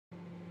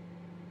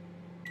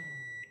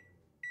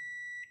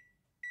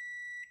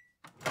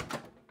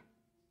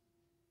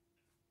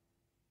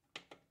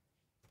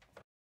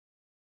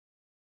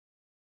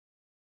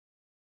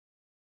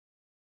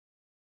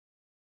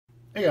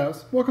Hey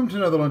guys, welcome to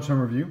another Lunchtime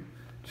review.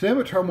 Today I'm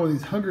going to try one of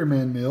these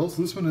Hungry-Man meals.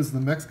 This one is the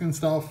Mexican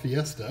Style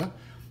Fiesta.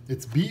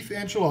 It's beef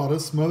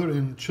enchiladas smothered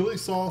in chili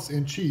sauce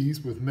and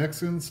cheese with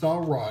Mexican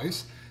style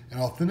rice and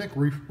authentic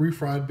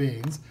refried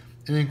beans.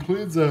 And it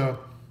includes a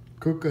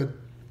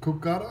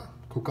cocada,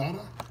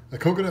 a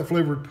coconut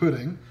flavored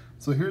pudding.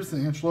 So here's the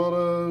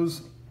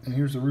enchiladas, and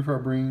here's the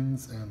refried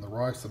beans, and the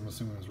rice I'm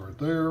assuming is right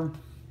there.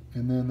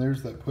 And then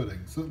there's that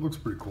pudding. So it looks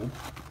pretty cool.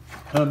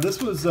 This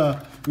was,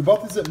 we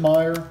bought these at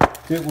Meijer.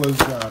 It was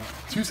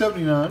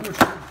 $2.79,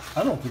 which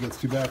I don't think it's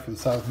too bad for the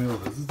size meal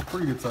it is. It's a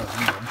pretty good size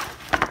meal.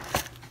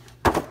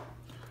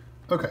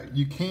 Okay,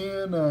 you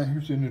can,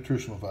 here's the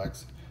nutritional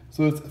facts.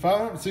 So it's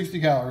 560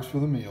 calories for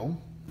the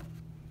meal.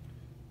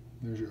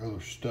 There's your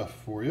other stuff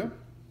for you.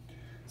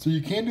 So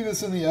you can do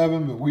this in the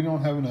oven, but we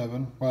don't have an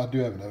oven. Well, I do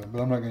have an oven, but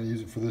I'm not going to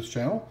use it for this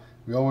channel.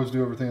 We always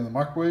do everything in the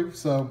microwave.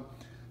 So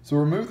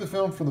remove the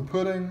film from the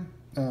pudding.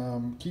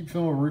 Keep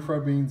film of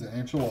refried beans and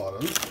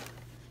enchiladas.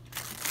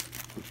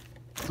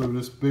 So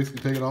just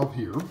basically take it off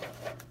here.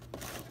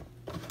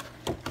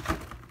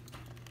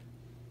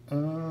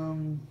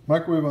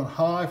 Microwave on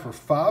high for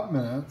 5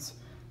 minutes.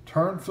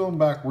 Turn film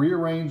back,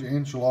 rearrange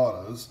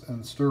enchiladas,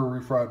 and stir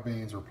refried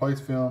beans.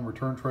 Replace film,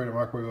 return tray to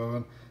microwave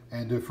oven,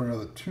 and do it for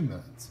another 2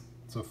 minutes.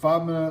 So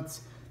 5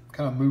 minutes,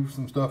 kind of move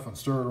some stuff and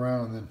stir it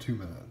around, and then 2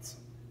 minutes.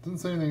 Doesn't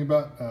say anything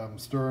about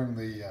stirring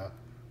the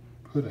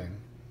pudding.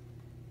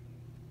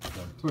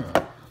 So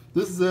anyway,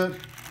 this is it.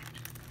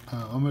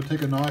 I'm going to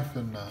take a knife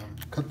and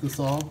cut this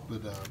off,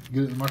 but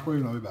get it in the microwave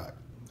and I'll be back.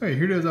 Hey,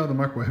 here it is out of the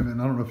microwave,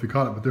 and I don't know if you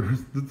caught it, but there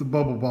was the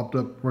bubble popped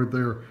up right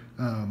there.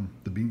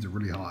 The beans are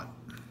really hot.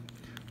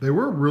 They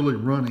were really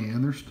runny,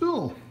 and they're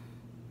still,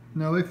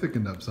 now they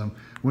thickened up some.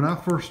 When I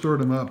first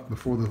stirred them up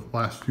before the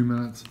last 2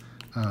 minutes,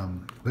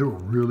 they were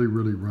really,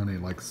 really runny,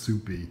 like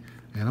soupy.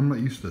 And I'm not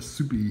used to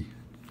soupy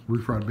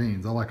refried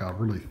beans. I like a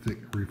really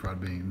thick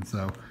refried bean,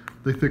 so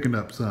they thickened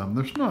up some.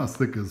 They're not as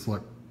thick as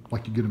like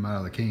you get them out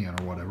of the can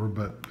or whatever,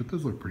 but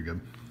those look pretty good.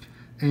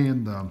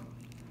 And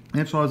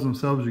enchiladas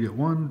themselves, you get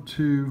 1,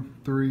 2,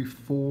 3,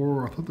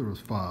 4. I thought there was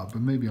 5,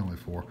 but maybe only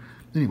 4.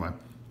 Anyway,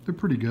 they're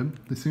pretty good.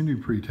 They seem to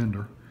be pretty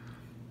tender.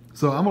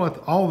 So I'm gonna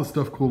let all the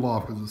stuff cool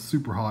off because it's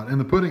super hot. And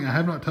the pudding I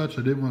have not touched.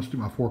 I didn't want to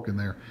stick my fork in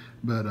there,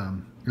 but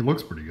it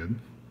looks pretty good.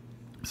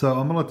 So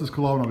I'm gonna let this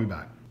cool off and I'll be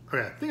back.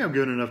 Okay, I think I'm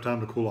giving it enough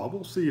time to cool off.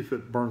 We'll see if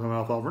it burns my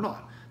mouth off or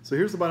not. So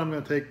here's the bite I'm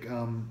gonna take.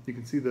 You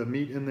can see the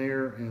meat in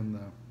there, and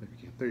maybe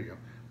you can't. There you go.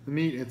 The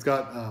meat, it's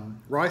got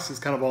rice is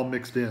kind of all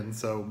mixed in.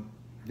 So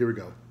here we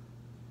go.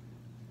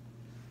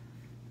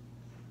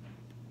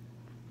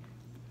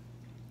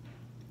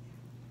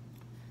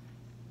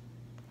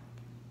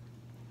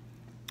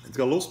 It's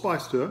got a little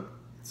spice to it,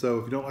 so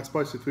if you don't like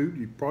spicy food,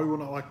 you probably will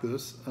not like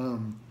this.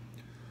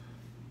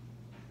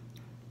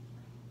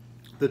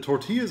 The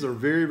tortillas are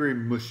very, very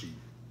mushy,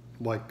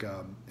 like,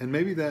 and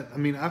maybe that. I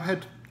mean, I've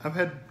had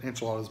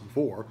enchiladas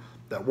before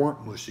that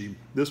weren't mushy.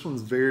 This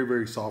one's very,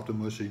 very soft and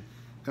mushy.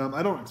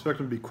 I don't expect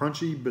them to be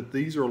crunchy, but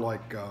these are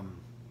like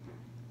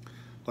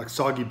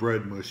soggy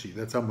bread mushy.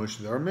 That's how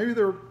mushy they are. Maybe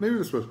they're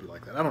supposed to be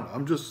like that. I don't know.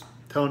 I'm just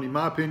telling you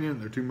my opinion.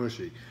 They're too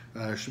mushy.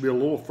 It should be a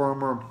little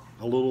firmer,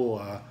 a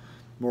little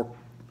more,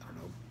 I don't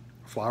know,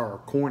 flour or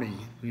corny,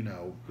 you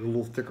know, a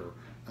little thicker.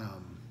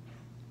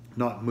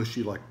 Not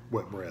mushy like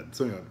wet bread.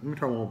 So anyway, let me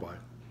try one more bite.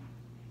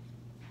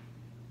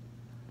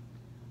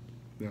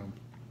 Yeah.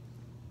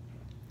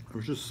 It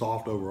was just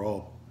soft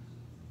overall.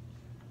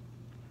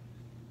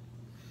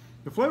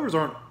 The flavors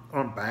aren't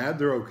bad,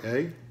 they're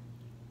okay.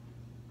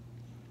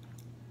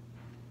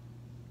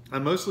 I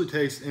mostly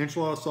taste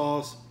enchilada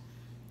sauce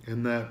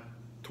and that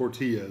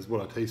tortilla is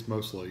what I taste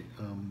mostly.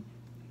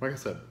 Like I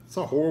said, it's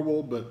not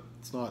horrible, but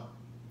it's not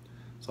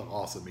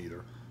awesome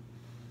either.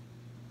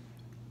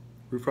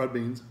 Refried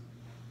beans.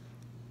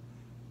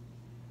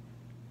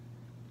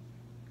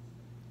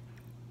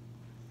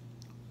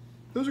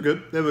 Those are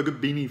good. They have a good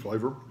beanie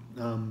flavor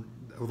with a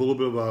little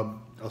bit of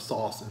a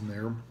sauce in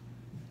there.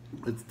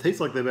 It tastes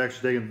like they've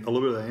actually taken a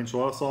little bit of the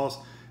enchilada sauce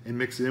and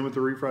mixed it in with the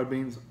refried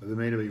beans. That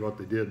may not be what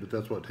they did, but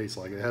that's what it tastes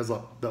like. It has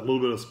that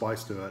little bit of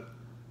spice to it.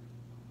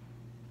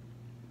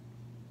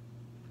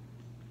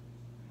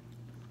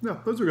 Yeah,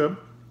 those are good.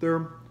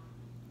 They're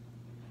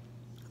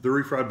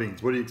refried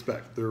beans. What do you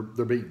expect? They're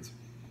beans.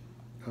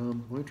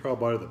 Let me try a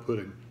bite of the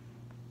pudding.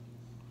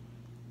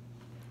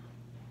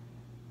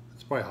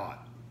 It's probably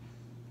hot.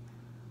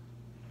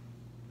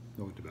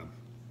 Not too bad.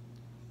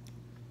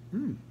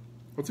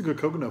 That's a good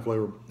coconut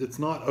flavor. It's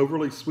not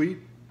overly sweet,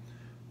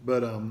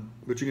 but you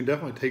can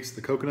definitely taste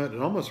the coconut.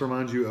 It almost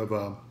reminds you of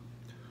the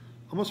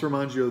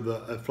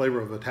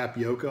flavor of a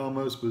tapioca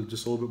almost, with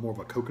just a little bit more of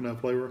a coconut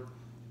flavor.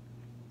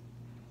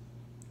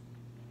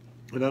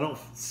 And I don't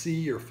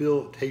see or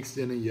taste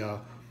any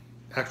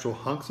actual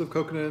hunks of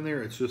coconut in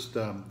there. It's just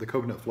the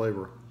coconut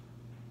flavor.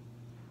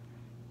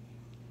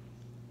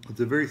 It's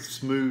a very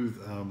smooth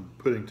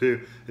pudding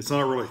too. It's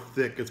not really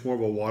thick. It's more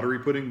of a watery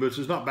pudding, but it's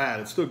just not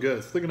bad. It's still good.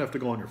 It's thick enough to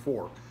go on your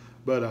fork,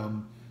 but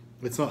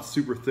it's not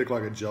super thick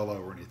like a Jell-O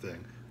or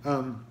anything.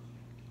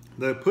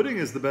 The pudding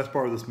is the best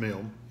part of this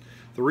meal.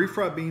 The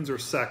refried beans are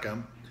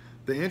second.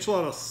 The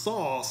enchilada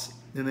sauce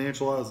in the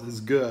enchiladas is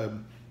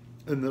good.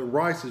 And the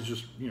rice is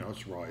just, you know,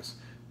 it's rice.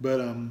 But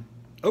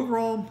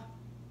overall,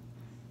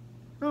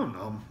 I don't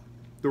know.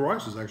 The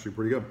rice is actually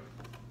pretty good.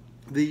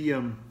 The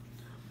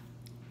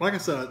like I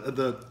said,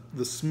 the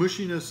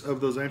smushiness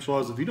of those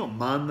enchiladas, if you don't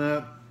mind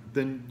that,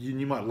 then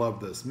you might love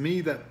this.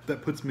 Me,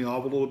 that puts me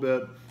off a little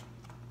bit.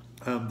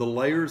 The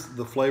layers,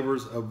 the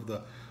flavors of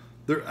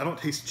I don't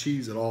taste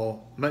cheese at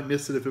all. Might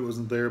miss it if it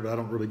wasn't there, but I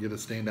don't really get a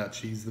standout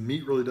cheese. The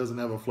meat really doesn't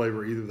have a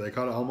flavor either. They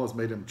kind of almost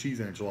made them cheese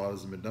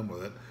enchiladas and been done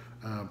with it.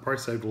 Probably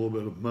saved a little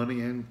bit of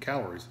money and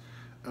calories.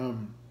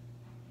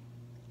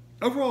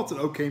 Overall, it's an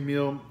okay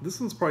meal. This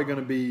one's probably going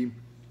to be,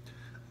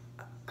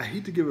 I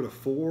hate to give it a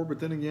 4, but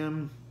then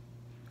again,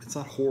 it's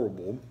not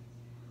horrible.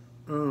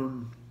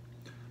 I'm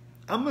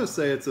going to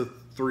say it's a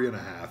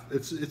 3.5.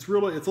 It's a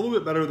little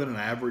bit better than an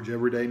average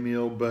everyday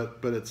meal, but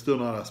it's still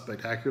not a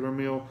spectacular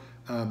meal.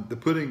 The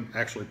pudding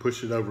actually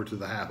pushed it over to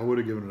the half. I would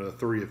have given it a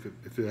 3 if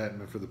it hadn't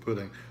been for the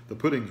pudding. The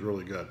pudding's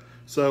really good.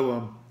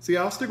 So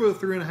yeah, I'll stick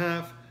with a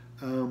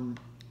 3.5.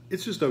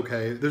 It's just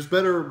okay. There's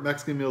better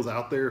Mexican meals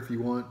out there if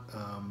you want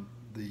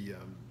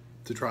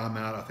to try them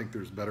out. I think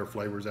there's better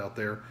flavors out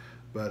there,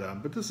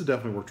 but this is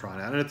definitely worth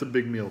trying out, and it's a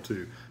big meal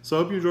too. So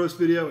I hope you enjoy this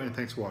video, and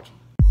thanks for watching.